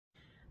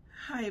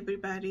Hi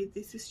everybody,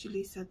 this is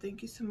Julissa.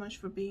 Thank you so much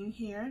for being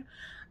here.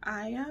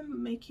 I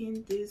am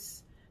making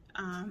this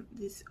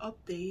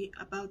update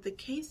about the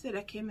case that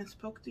I came and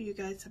spoke to you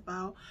guys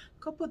about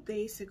a couple of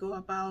days ago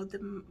about the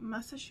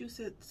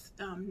Massachusetts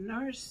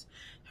nurse.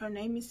 Her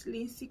name is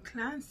Lindsay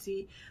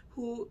Clancy,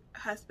 who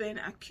has been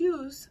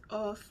accused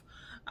of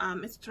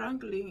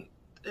strangling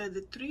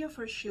the three of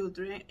her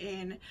children.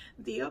 And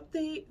the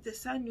update, the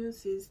sad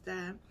news is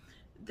that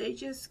they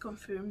just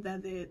confirmed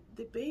that the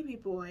baby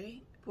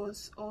boy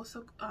was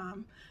also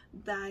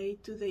died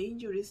to the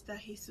injuries that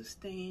he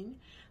sustained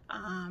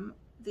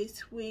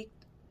this week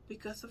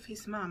because of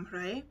his mom,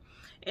 right?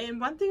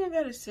 And one thing I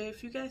gotta say,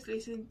 if you guys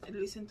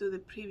listen to the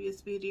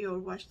previous video or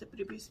watch the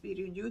previous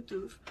video on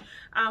YouTube,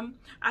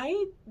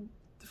 I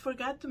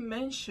forgot to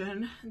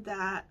mention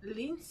that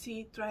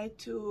Lindsay tried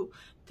to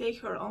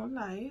take her own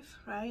life,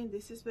 right?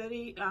 This is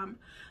very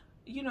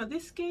you know,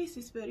 this case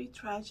is very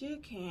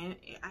tragic, and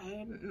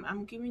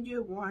I'm giving you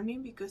a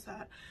warning because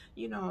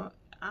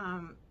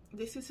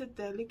this is a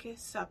delicate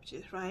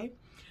subject, right?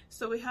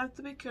 So we have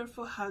to be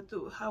careful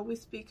how we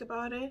speak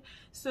about it.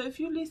 So if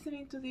you're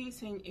listening to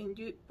this and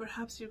you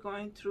perhaps you're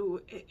going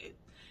through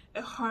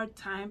a hard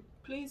time,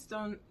 please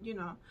don't,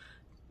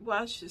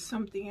 watch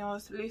something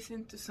else,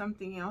 listen to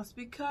something else,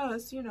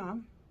 because I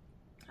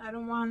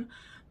don't want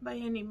by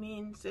any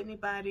means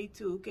anybody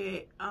to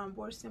get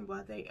worse than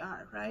what they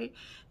are, right?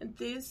 And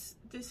this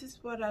is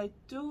what I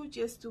do,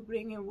 just to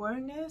bring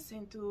awareness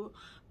and to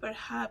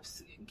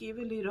perhaps give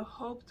a little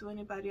hope to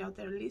anybody out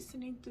there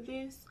listening to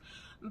this.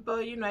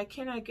 But I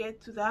cannot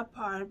get to that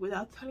part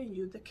without telling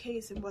you the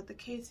case and what the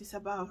case is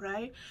about,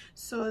 right?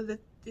 So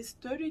this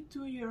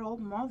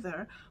 32-year-old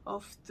mother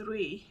of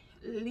three,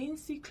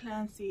 Lindsay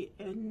Clancy,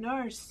 a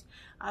nurse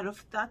out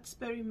of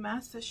Duxbury,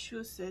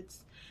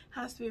 Massachusetts,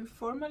 has been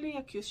formally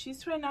accused.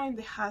 She's right now in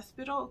the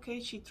hospital, okay?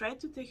 She tried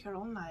to take her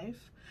own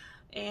life,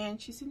 and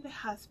she's in the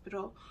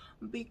hospital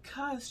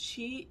because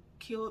she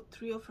killed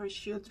three of her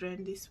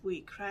children this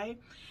week, right?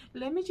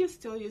 Let me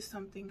just tell you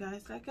something,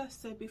 guys. Like I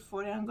said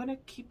before, and I'm gonna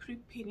keep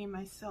repeating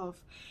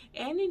myself,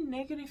 any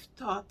negative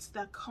thoughts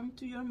that come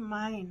to your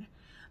mind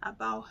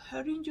about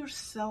hurting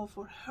yourself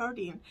or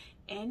hurting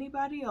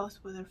anybody else,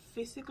 whether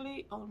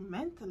physically or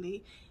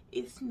mentally,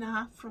 is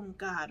not from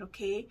God,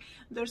 okay?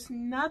 There's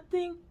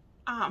nothing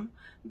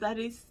that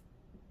is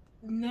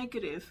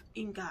negative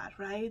in God,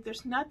 right?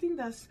 There's nothing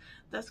that's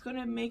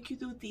gonna make you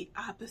do the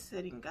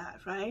opposite in God,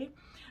 right?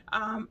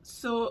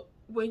 So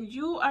when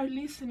you are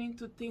listening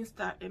to things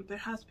that, and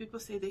perhaps people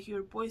say they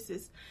hear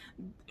voices,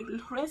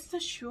 rest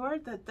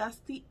assured that that's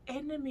the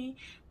enemy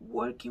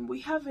working.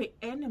 We have an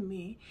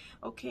enemy,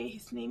 okay?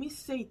 His name is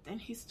Satan.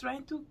 He's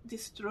trying to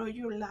destroy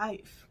your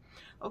life,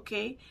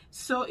 okay?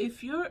 So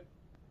if you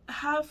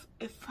have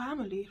a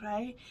family,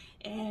 right,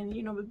 and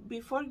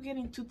before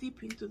getting too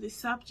deep into this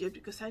subject,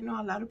 because I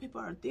know a lot of people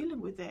are dealing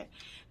with it,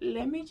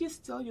 let me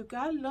just tell you,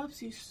 God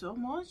loves you so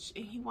much,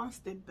 and He wants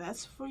the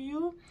best for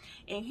you,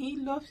 and He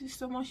loves you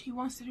so much, He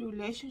wants a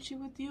relationship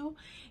with you.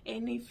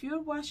 And if you're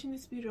watching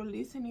this video,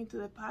 listening to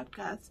the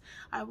podcast,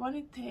 I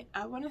want to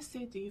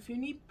say to you, if you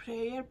need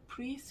prayer,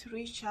 please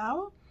reach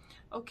out,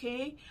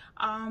 okay?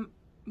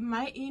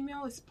 My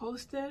email is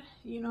posted,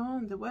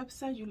 on the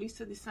website,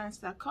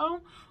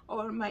 julissadesigns.com,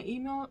 or my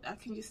email, I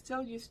can just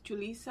tell you, is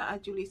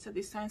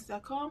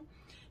julissa@julissadesigns.com.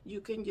 You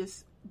can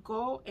just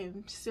go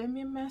and send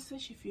me a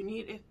message if you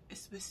need a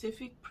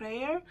specific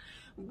prayer.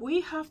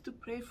 We have to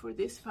pray for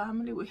this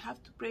family. We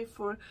have to pray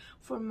for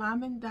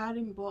mom and dad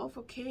involved,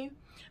 okay?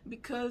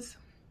 Because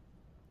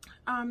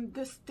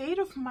the state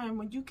of mind,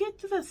 when you get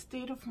to the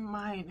state of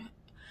mind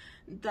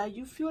that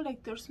you feel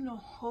like there's no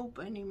hope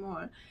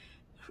anymore,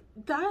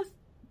 that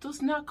does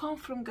not come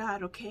from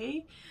God,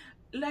 okay?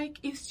 Like,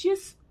 it's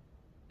just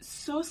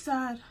so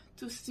sad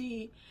to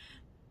see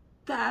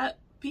that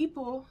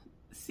people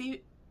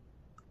see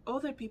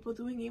other people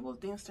doing evil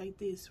things like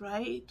this,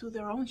 right, to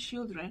their own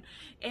children.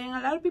 And a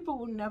lot of people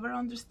will never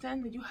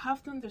understand that. You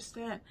have to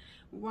understand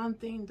one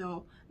thing,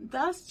 though.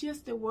 That's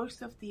just the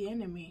works of the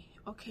enemy,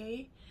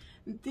 okay?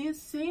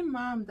 This same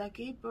mom that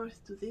gave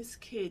birth to these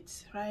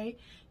kids, right,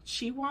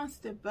 she wants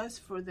the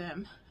best for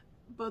them.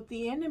 But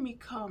the enemy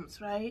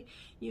comes, right?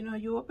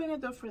 You open a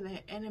door for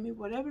the enemy,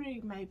 whatever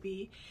it might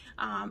be,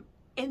 and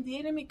the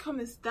enemy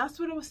comes. That's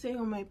what I was saying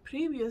on my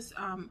previous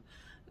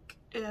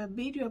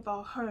video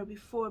about her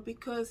before,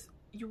 because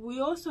we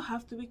also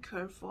have to be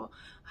careful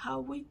how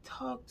we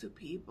talk to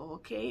people,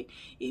 okay?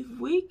 If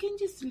we can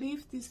just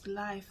live this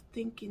life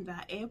thinking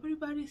that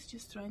everybody's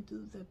just trying to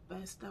do the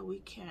best that we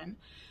can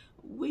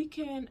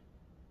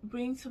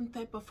bring some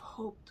type of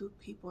hope to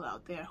people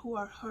out there who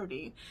are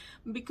hurting.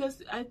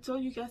 Because I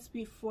told you guys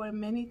before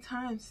many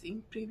times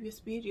in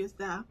previous videos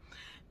that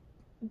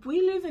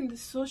we live in the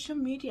social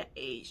media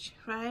age,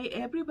 right?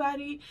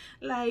 Everybody,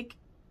 like,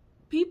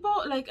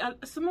 people, like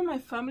some of my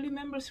family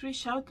members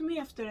reach out to me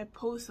after I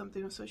post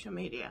something on social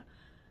media,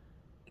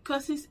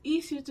 because it's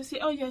easier to say,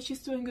 oh yeah,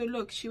 she's doing good.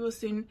 Look, she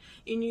was in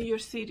New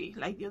York City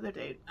like the other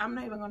day. I'm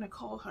not even gonna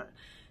call her.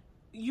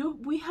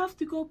 we have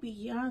to go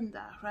beyond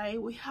that,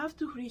 right? We have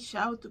to reach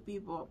out to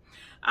people,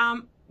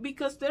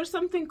 because there's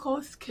something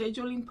called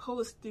scheduling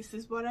posts. This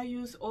is what I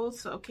use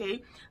also,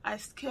 okay? I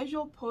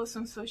schedule posts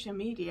on social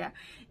media,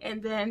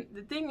 and then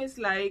the thing is,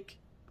 like,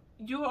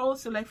 you're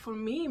also, like, for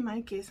me, in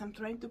my case, I'm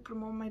trying to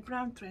promote my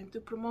brand, trying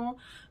to promote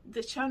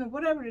the channel,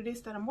 whatever it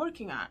is that I'm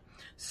working on.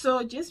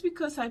 So just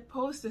because I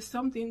posted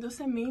something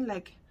doesn't mean,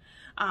 like,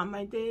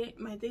 my day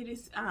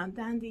is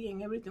dandy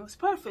and everything was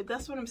perfect.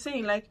 That's what I'm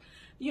saying. Like,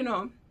 you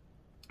know,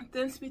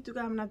 thanks be to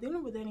God, I'm not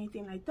dealing with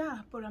anything like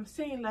that. But I'm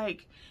saying,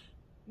 like,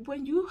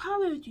 when you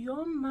have a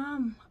young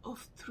mom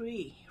of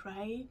 3,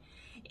 right,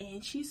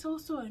 and she's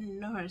also a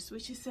nurse,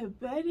 which is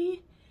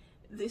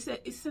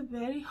it's a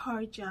very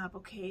hard job,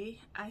 okay?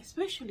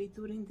 Especially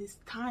during these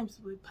times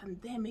with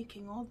pandemic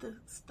and all the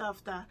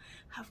stuff that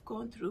have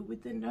gone through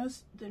with the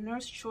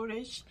nurse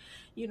shortage,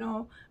 you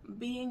know,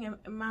 being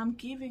a mom,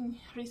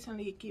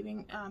 recently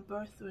giving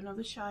birth to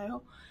another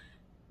child.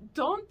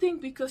 Don't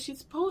think because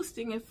she's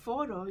posting a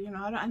photo, you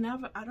know, I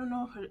don't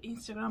know her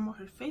Instagram or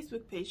her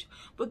Facebook page,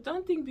 but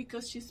don't think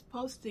because she's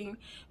posting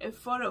a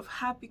photo of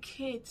happy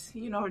kids,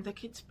 you know, or the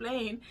kids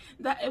playing,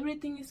 that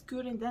everything is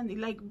good and dandy.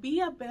 Like, be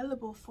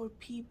available for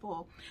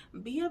people.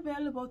 Be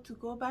available to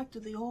go back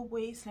to the old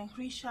ways and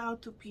reach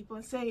out to people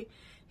and say,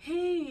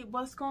 hey,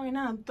 what's going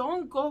on?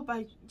 Don't go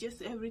by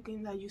just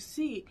everything that you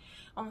see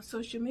on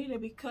social media,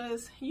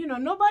 because, you know,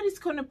 nobody's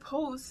gonna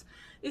post.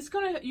 It's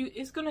gonna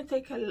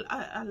take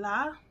a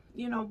lot.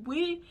 You know,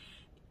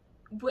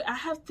 I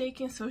have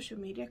taken social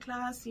media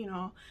class, you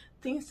know,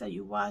 things that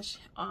you watch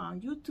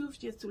on YouTube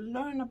just to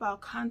learn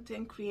about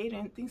content creating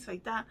and things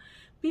like that.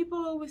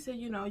 People always say,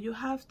 you know, you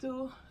have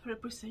to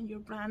represent your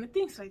brand and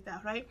things like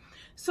that, right?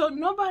 So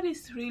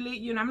nobody's really,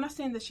 you know, I'm not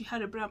saying that she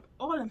had a brand.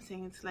 All I'm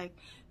saying is, like,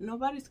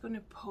 nobody's going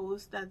to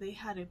post that they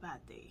had a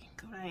bad day,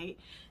 right?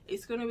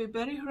 It's going to be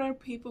very rare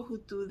people who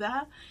do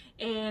that.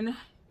 And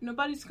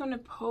nobody's going to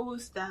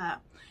post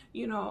that,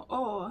 you know,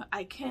 oh,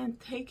 I can't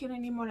take it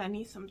anymore, I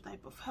need some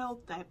type of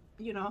help, type,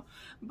 you know.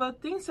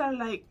 But things are,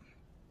 like,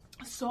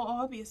 so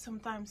obvious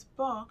sometimes.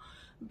 But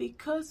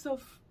because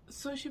of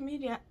social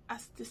media,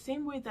 as the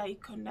same way that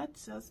it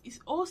connects us,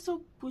 is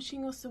also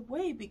pushing us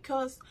away,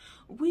 because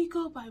we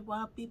go by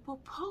what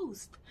people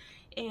post.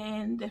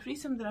 And the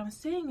reason that I'm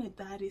saying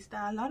that is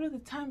that a lot of the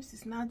times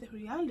it's not the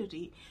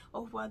reality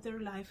of what their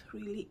life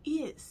really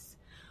is,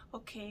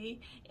 okay?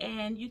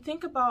 And you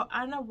think about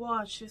Anna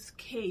Walsh's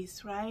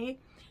case, right?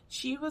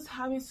 She was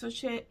having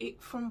such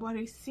from what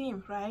it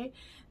seemed, right,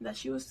 that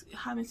she was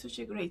having such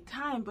a great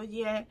time, but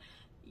yet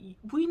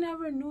we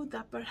never knew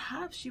that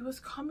perhaps she was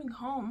coming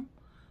home,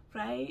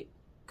 right?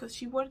 Because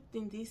she worked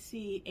in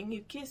DC. And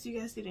in case you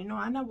guys didn't know,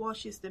 Anna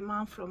Walsh is the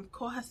mom from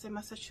Cohasset,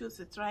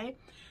 Massachusetts, right,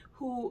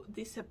 who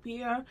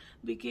disappeared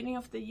beginning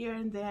of the year,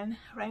 and then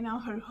right now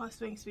her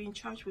husband is being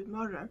charged with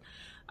murder.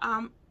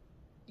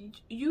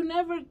 You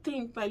never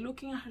think by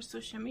looking at her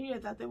social media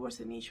that there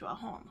was an issue at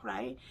home,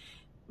 right?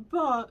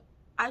 But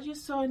I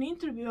just saw an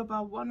interview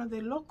about one of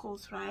the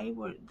locals, right,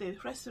 where the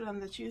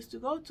restaurant that she used to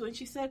go to, and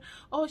she said,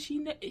 oh,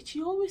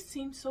 she always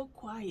seems so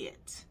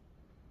quiet.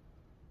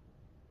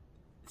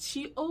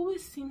 She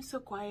always seems so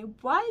quiet.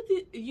 Why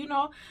did, you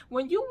know,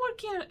 when you're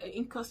working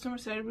in customer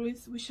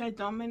service, which I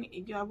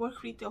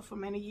work retail for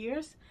many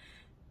years,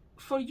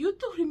 for you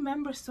to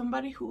remember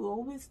somebody who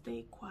always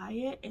stayed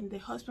quiet and the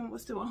husband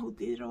was the one who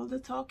did all the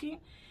talking,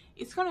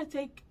 it's gonna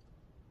take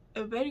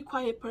a very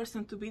quiet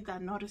person to be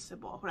that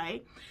noticeable,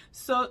 right?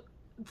 So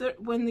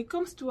when it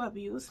comes to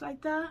abuse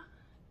like that,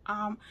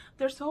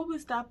 there's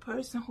always that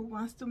person who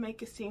wants to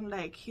make it seem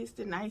like he's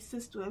the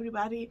nicest to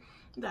everybody,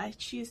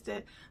 that she's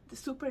the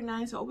super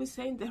nice, always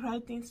saying the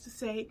right things to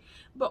say.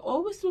 But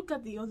always look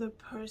at the other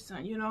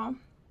person, you know.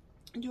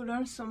 You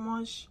learn so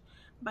much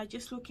by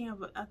just looking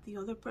at the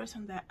other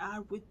person that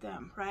are with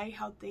them, right,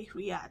 how they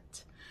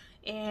react.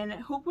 And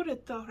who would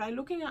have thought, right?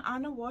 Looking at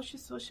Anna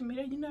Walsh's social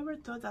media, you never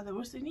thought that there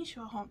was an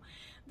issue at home.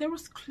 There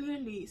was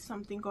clearly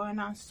something going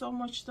on, so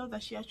much so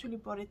that she actually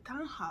bought a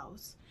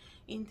townhouse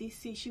in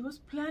DC. She was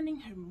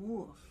planning her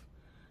move.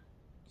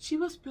 She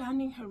was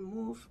planning her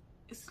move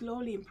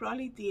slowly, and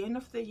probably at the end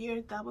of the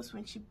year, that was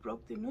when she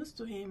broke the news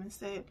to him and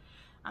said,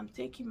 I'm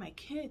taking my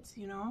kids,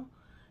 you know.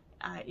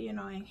 You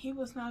know, and he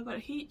was not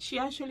going to, she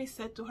actually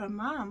said to her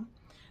mom,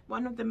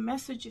 one of the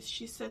messages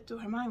she said to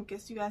her mom, in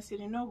case you guys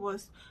didn't know,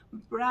 was,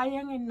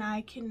 Brian and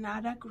I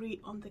cannot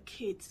agree on the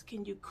kids.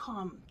 Can you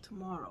come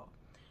tomorrow?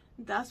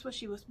 That's what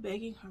she was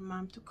begging her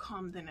mom to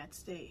come the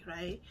next day,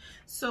 right?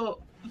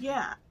 So,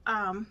 yeah,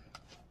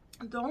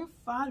 don't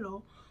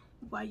follow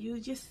what you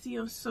just see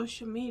on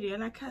social media.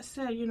 Like I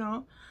said, you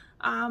know,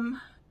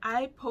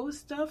 I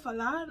post stuff a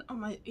lot on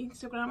my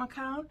Instagram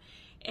account,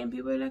 and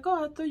people are like,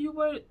 oh, I thought you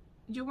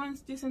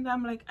want this and that.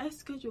 I'm like, I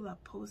scheduled a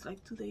post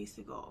like 2 days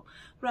ago,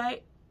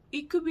 right?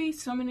 It could be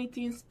so many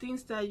things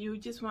that you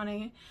just want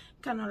to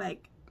kind of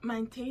like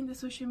maintain the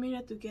social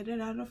media to get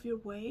it out of your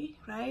way,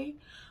 right?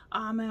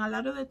 And a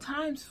lot of the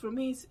times for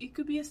me, it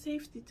could be a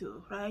safety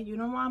tool, right? You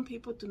don't want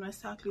people to know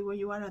exactly where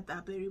you are at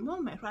that very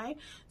moment, right?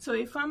 So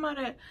if I'm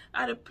at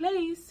a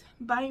place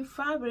buying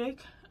fabric,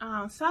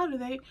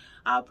 Saturday,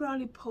 I'll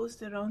probably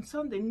post it on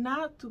Sunday,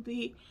 not to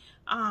be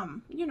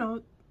you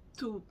know,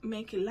 to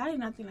make a lie,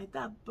 nothing like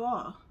that,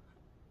 but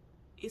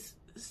it's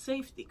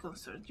safety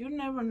concern. You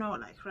never know,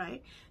 like,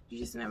 right? You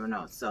just never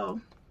know.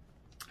 So,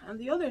 and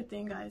the other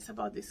thing, guys,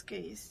 about this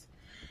case,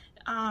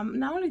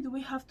 not only do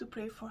we have to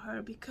pray for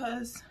her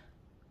because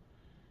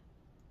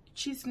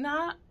she's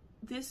not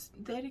this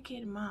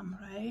dedicated mom,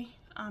 right?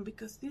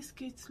 Because these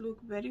kids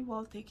look very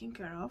well taken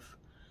care of.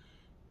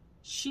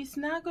 She's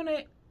not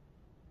gonna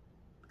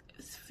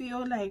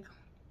feel like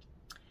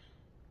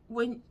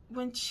when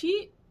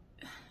she,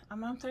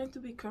 I'm trying to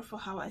be careful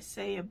how I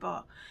say it,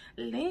 but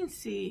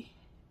Lindsay,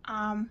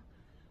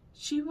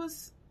 she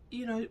was,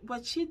 you know,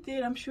 what she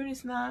did, I'm sure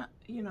it's not,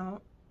 you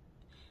know,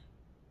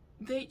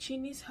 she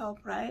needs help,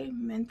 right?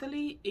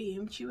 Mentally,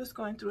 she was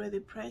going through a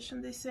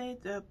depression, they say,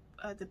 the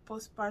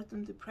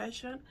postpartum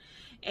depression.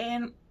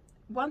 And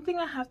one thing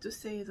I have to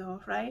say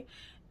though, right,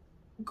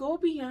 go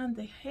beyond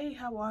the hey,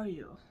 how are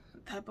you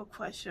type of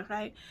question,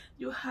 right?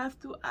 You have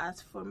to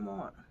ask for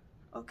more,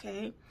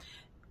 okay?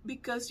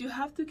 Because you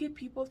have to give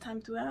people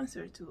time to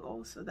answer to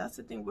also. That's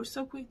the thing. We're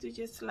so quick to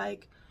just,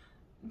 like,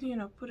 you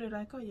know, put it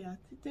like, oh yeah,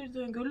 they're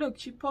doing good. Look,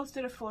 she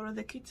posted a photo,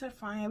 the kids are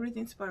fine,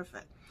 everything's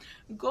perfect.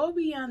 Go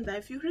beyond that.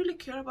 If you really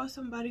care about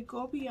somebody,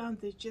 go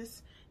beyond it.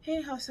 Just,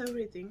 hey, how's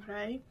everything,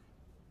 right?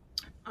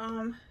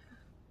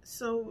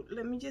 So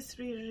let me just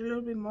read a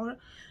little bit more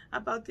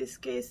about this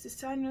case. The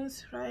sad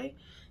news, right,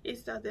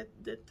 is that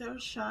the third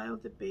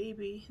child, the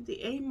baby, the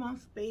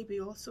 8-month baby,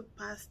 also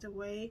passed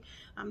away.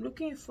 I'm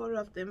looking at 4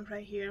 of them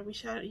right here,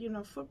 which are, you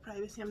know, for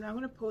privacy. I'm not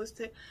going to post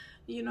it.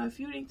 You know, if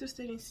you're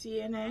interested in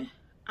seeing it,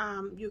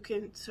 you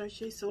can search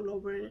this all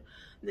over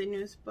the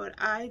news, but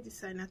I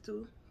decided not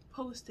to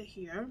post it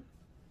here.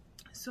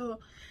 So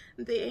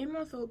the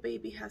 8-month-old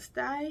baby has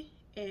died,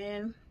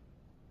 and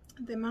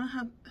the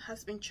man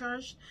has been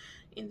charged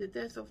in the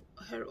death of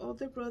her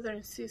older brother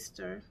and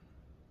sister.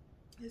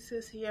 It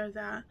says here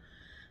that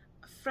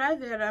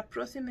Friday at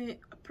approximately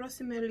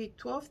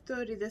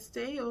 12:30, the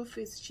state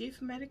office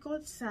chief medical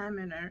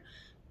examiner,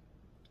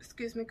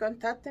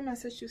 contacted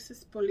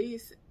Massachusetts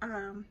police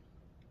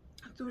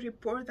to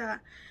report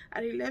that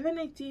at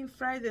 11:18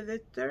 Friday, the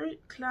third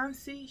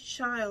Clancy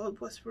child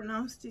was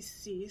pronounced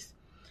deceased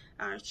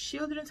at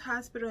Children's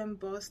Hospital in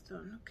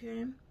Boston.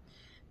 Okay.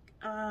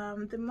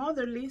 The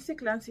mother, Lindsay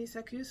Clancy, is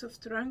accused of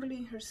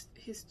strangling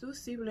his 2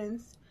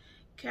 siblings,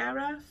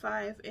 Cara,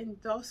 5,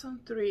 and Dawson,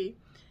 3.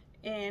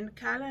 And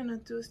Callan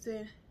on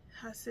Tuesday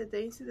has said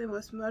the incident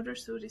was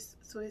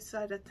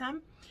murder-suicide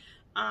attempt.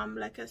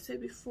 Like I said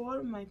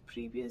before, my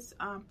previous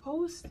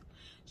post,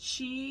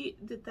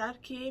 the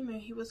dad came and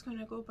he was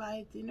gonna go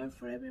buy dinner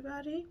for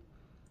everybody,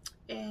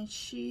 and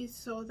she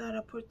saw that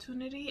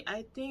opportunity.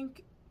 I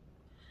think,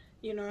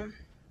 you know,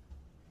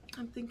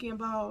 I'm thinking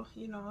about,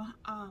 you know,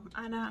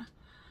 Anna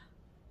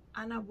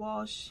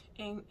Walsh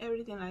and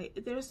everything. Like,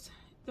 there's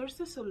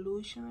a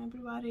solution,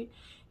 everybody.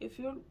 If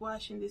you're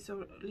watching this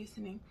or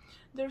listening,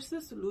 there's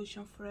a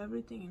solution for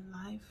everything in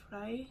life,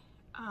 right?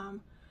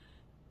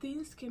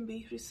 Things can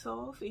be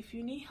resolved. If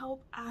you need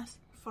help, ask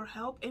for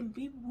help and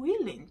be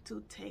willing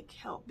to take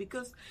help,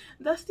 because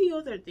that's the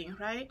other thing,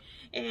 right?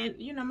 And,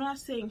 you know, I'm not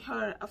saying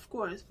her, of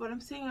course, but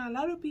I'm saying a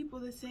lot of people,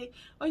 they say,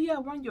 oh yeah, I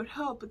want your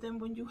help, but then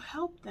when you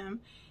help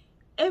them,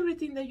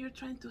 everything that you're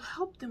trying to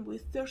help them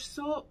with, they're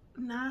so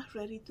not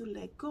ready to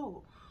let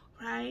go,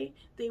 right?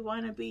 They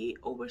want to be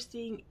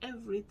overseeing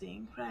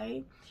everything,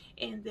 right?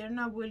 And they're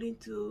not willing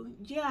to,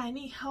 yeah, I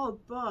need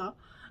help, but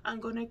I'm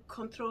gonna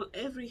control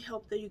every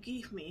help that you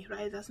give me,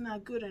 right? That's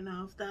not good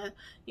enough. That,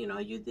 you know,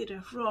 you did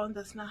it wrong.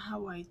 That's not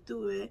how I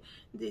do it,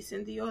 this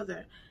and the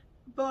other.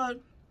 But,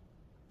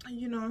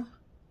 you know,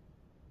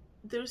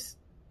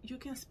 you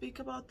can speak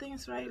about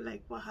things, right?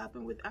 Like what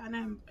happened with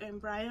Anna and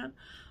Brian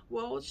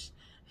Walsh.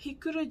 He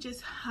could have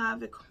just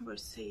have a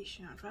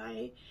conversation,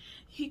 right?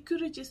 He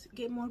could have just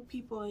get more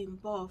people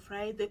involved,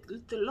 right?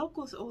 The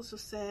locals also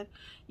said,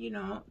 you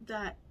know,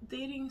 that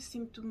they didn't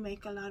seem to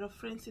make a lot of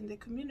friends in the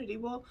community.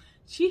 Well,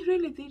 she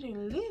really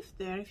didn't live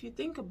there, if you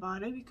think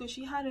about it, because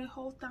she had a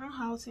whole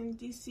townhouse in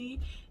DC,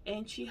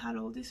 and she had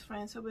all these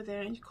friends over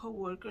there and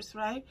co-workers,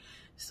 right?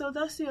 So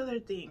that's the other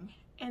thing.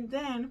 And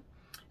then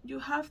you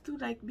have to,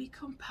 like, be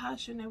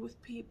compassionate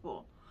with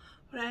people,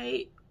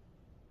 right?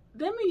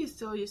 Let me just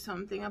tell you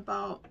something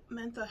about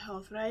mental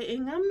health, right?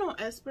 And I'm no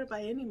expert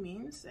by any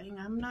means, and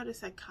I'm not a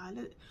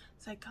psychiatrist,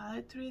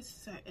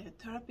 a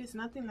therapist,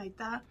 nothing like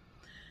that.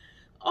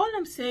 All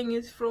I'm saying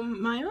is,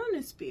 from my own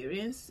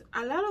experience,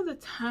 a lot of the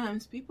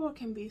times people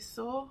can be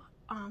so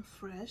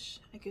fresh,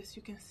 I guess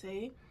you can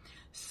say,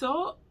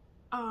 so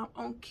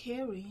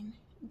uncaring,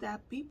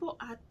 that people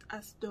act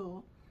as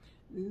though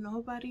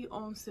nobody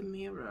owns a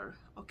mirror,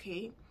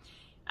 okay?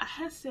 I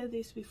have said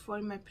this before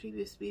in my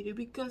previous video,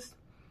 because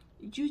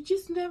you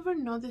just never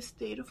know the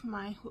state of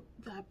mind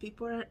that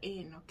people are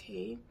in,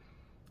 okay?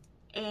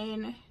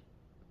 And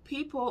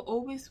people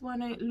always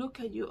want to look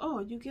at you. Oh,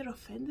 you get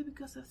offended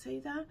because I say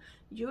that?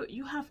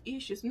 You have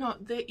issues. No,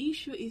 the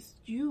issue is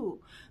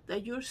you,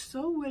 that you're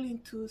so willing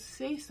to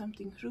say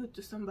something rude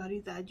to somebody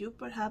that you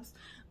perhaps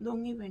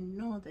don't even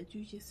know that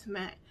you just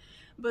met.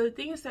 But the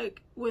thing is,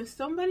 like, when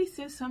somebody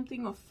says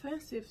something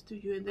offensive to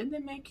you and then they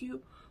make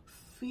you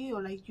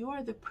feel like you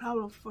are the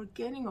problem for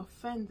getting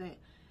offended,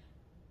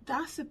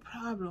 that's a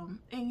problem,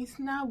 and it's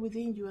not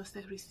within you as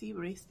the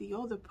receiver, it's the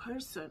other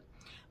person.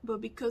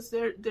 But because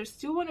they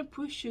still want to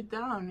push you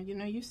down, you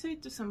know, you say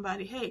to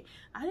somebody, hey,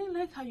 I didn't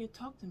like how you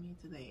talked to me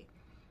today,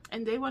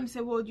 and they want to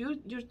say, well,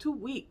 you're too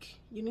weak,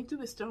 you need to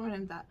be stronger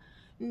than that.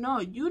 No,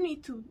 you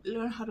need to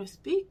learn how to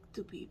speak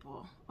to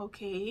people,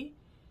 okay?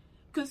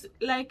 Because,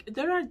 like,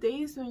 there are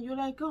days when you're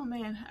like, oh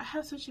man, I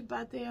had such a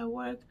bad day at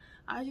work,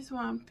 I just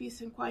want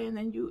peace and quiet, and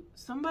then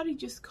somebody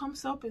just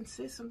comes up and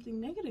says something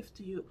negative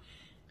to you.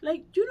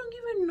 Like, you don't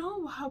even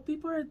know how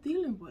people are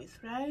dealing with,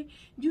 right?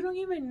 You don't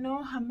even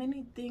know how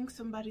many things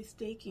somebody's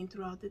taking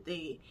throughout the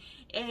day.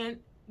 And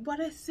what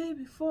I said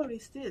before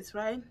is this,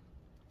 right?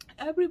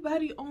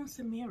 Everybody owns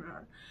a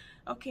mirror,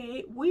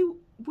 okay?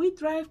 We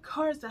drive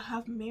cars that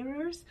have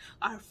mirrors.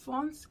 Our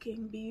phones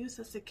can be used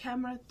as a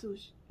camera to,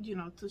 you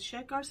know, to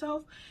check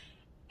ourselves.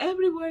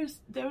 Everywhere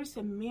there is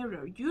a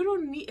mirror. You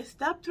don't need,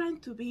 stop trying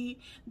to be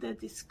the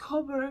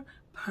discover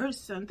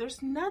person.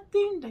 There's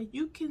nothing that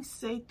you can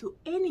say to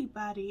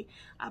anybody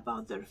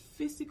about their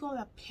physical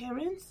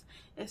appearance,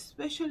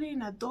 especially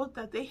an adult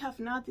that they have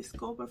not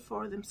discovered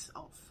for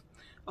themselves.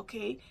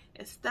 Okay,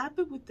 stop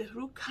it with the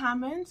rude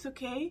comments.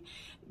 Okay,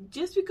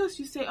 just because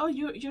you say, oh,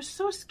 you're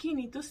so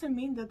skinny, doesn't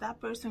mean that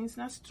that person is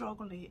not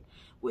struggling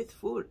with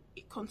food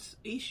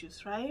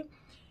issues, right?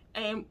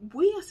 And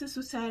we as a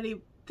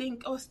society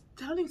think, oh,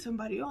 telling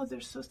somebody, oh, they're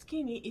so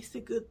skinny is a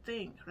good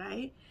thing,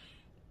 right?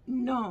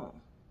 No,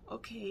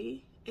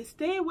 okay?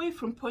 Stay away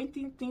from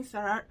pointing things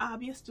that are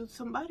obvious to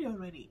somebody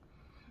already.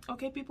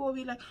 Okay, people will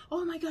be like,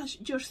 oh my gosh,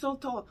 you're so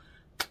tall.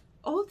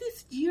 All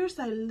these years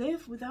I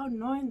lived without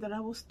knowing that I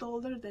was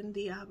taller than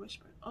the average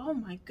person. Oh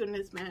my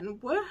goodness, man,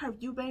 where have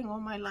you been all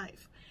my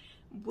life?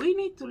 We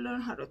need to learn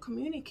how to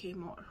communicate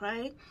more,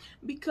 right?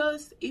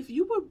 Because if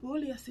you were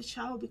bullied as a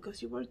child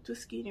because you were too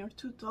skinny or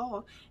too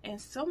tall, and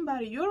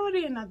you're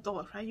already an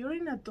adult, right? You're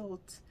an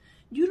adult.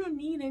 You don't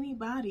need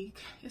anybody,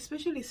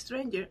 especially a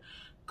stranger,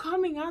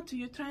 coming out to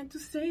you trying to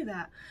say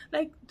that.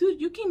 Like,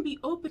 dude, you can be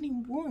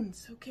opening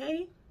wounds,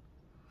 okay?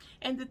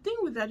 And the thing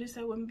with that is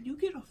that when you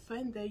get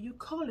offended, you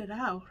call it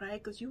out,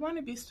 right? Because you want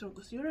to be strong,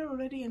 because you're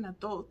already an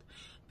adult.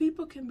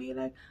 People can be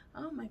like,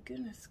 oh my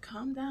goodness,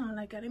 calm down.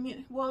 Like, I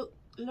mean, well,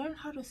 learn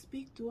how to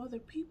speak to other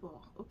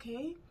people,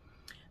 okay?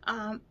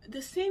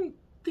 The same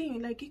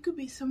thing, like, it could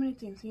be so many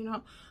things, you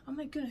know. Oh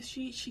my goodness,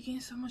 she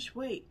gained so much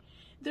weight.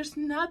 There's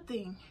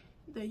nothing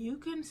that you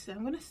can say.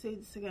 I'm going to say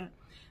this again.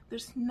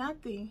 There's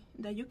nothing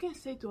that you can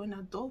say to an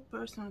adult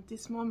person at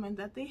this moment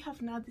that they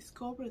have not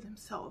discovered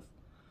themselves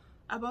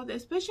about,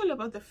 especially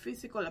about the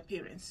physical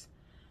appearance.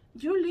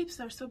 Your lips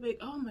are so big.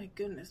 Oh my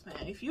goodness, man.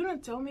 If you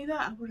don't tell me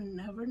that, I would have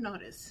never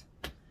noticed.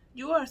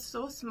 You are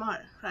so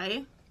smart,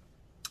 right?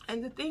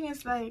 And the thing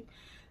is, like,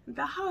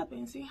 that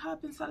happens. It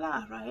happens a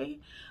lot, right?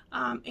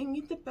 And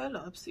it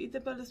develops. It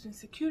develops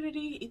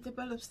insecurity. It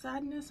develops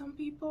sadness on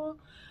people.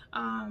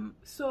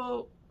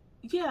 So,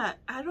 yeah,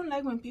 I don't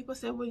like when people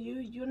say, well,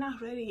 you're not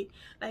ready.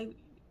 Like,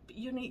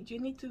 you need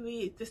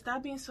to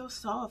stop being so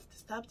soft.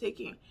 Stop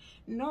taking.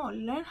 No,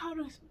 learn how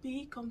to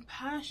be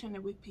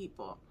compassionate with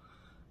people.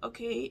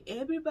 Okay,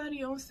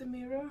 everybody owns the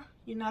mirror.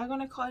 You're not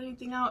gonna call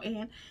anything out.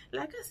 And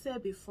like I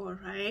said before,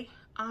 right?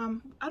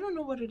 I don't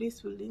know what it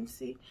is with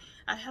Lindsay.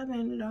 I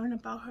haven't learned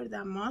about her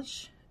that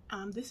much.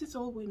 This is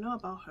all we know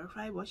about her,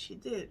 right? What she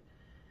did.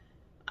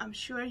 I'm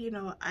sure, you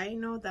know, I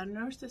know that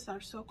nurses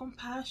are so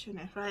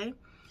compassionate, right?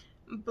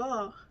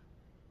 But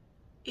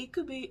it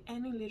could be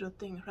any little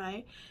thing,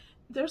 right?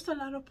 There's a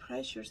lot of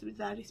pressures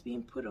that is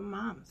being put on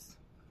moms.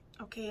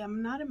 Okay,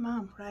 I'm not a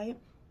mom, right?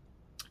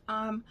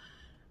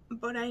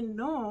 But I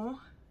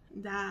know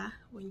that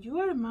when you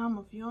are a mom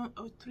of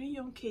 3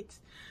 young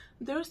kids,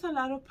 there's a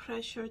lot of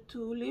pressure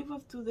to live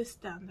up to the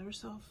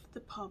standards of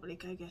the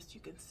public, I guess you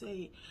can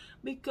say,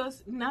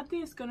 because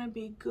nothing is gonna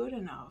be good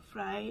enough,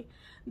 right?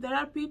 There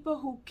are people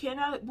who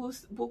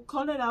will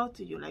call it out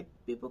to you, like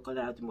people call it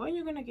out to me, when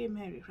you're gonna get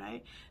married,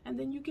 right? And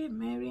then you get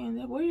married, and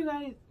then when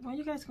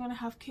you guys gonna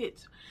have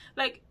kids?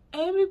 Like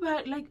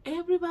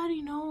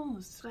everybody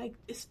knows. Like,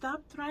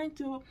 stop trying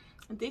to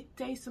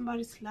dictate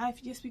somebody's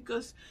life just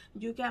because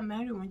you got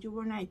married when you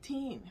were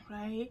 19,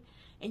 right?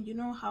 And you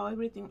know how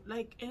everything,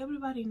 like,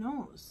 everybody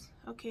knows,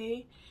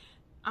 okay?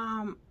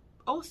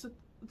 Also,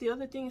 the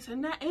other thing is that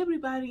not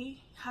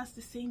everybody has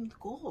the same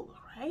goal,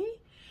 right?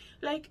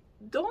 Like,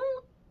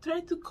 don't try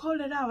to call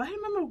it out. I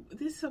remember,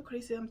 this is so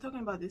crazy, I'm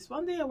talking about this.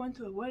 One day I went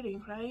to a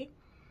wedding, right?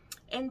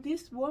 And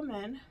this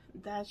woman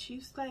that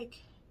she's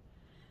like,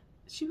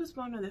 she was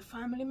one of the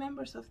family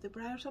members of the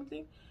bride or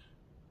something.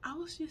 I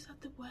was just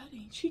at the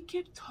wedding. She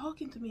kept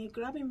talking to me,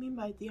 grabbing me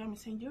by the arm and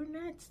saying, you're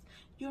nuts,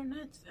 you're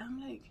nuts.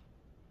 I'm like,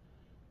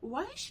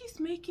 why is she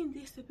making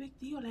this a big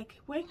deal? Like,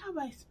 when have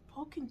I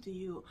spoken to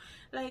you?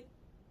 Like,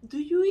 do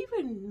you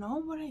even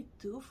know what I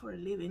do for a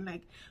living?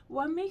 Like,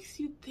 what makes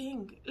you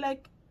think?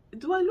 Like,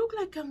 do I look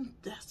like I'm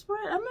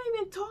desperate? I'm not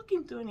even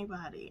talking to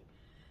anybody.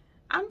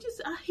 I'm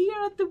just here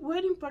at the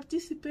wedding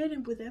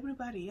participating with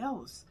everybody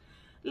else.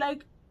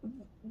 Like,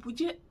 would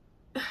you,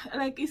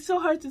 like, it's so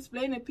hard to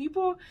explain it.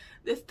 People,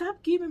 they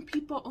stop giving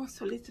people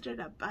unsolicited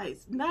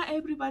advice. Not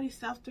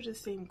everybody's after the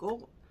same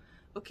goal.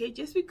 Okay,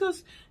 just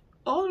because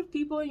all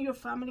people in your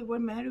family were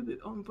married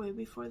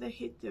before they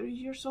hit 30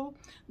 years old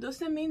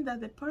doesn't mean that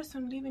the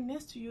person living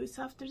next to you is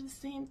after the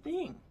same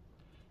thing,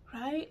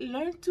 right?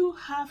 Learn to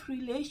have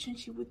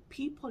relationship with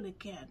people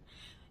again.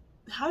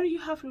 How do you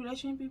have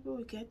relationship with people?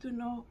 You get to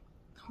know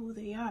who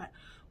they are,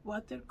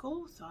 what their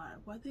goals are,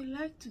 what they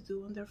like to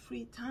do on their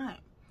free time.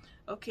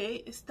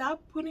 Okay, stop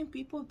putting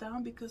people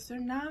down because they're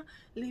not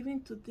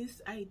living to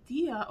this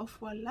idea of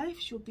what life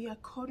should be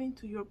according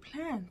to your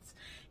plans.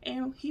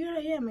 And here I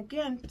am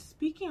again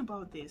speaking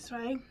about this,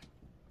 right?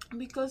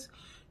 Because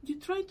you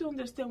try to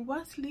understand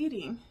what's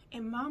leading a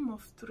mom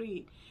of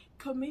 3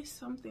 commit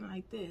something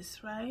like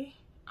this, right?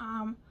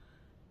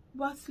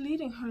 What's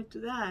leading her to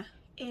that?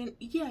 And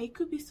yeah, it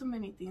could be so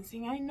many things.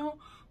 And I know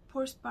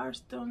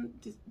postpartum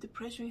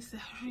depression is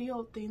a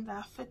real thing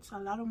that affects a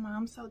lot of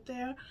moms out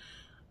there.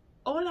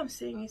 All I'm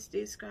saying is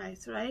this,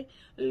 guys, right?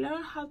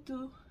 Learn how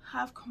to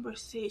have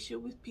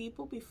conversation with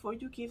people before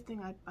you give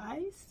them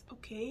advice,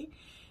 okay?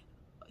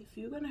 If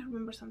you're gonna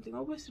remember something,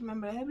 always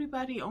remember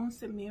everybody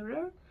owns a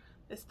mirror.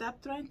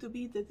 Stop trying to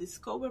be the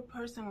discovered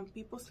person on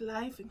people's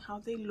life and how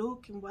they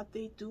look and what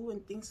they do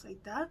and things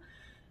like that.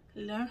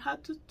 Learn how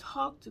to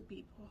talk to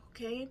people,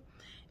 okay?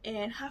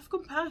 And have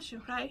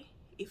compassion, right?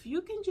 If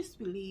you can just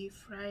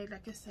believe, right,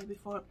 like I said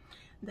before,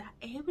 that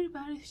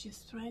everybody's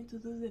just trying to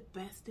do the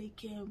best they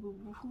can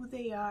with who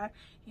they are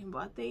and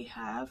what they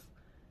have,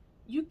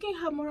 you can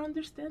have more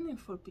understanding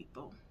for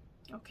people,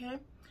 okay?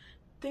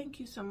 Thank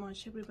you so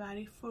much,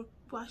 everybody, for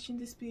watching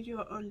this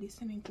video or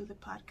listening to the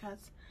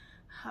podcast.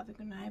 Have a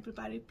good night,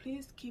 everybody.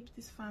 Please keep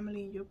this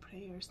family in your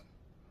prayers.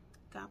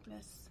 God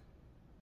bless.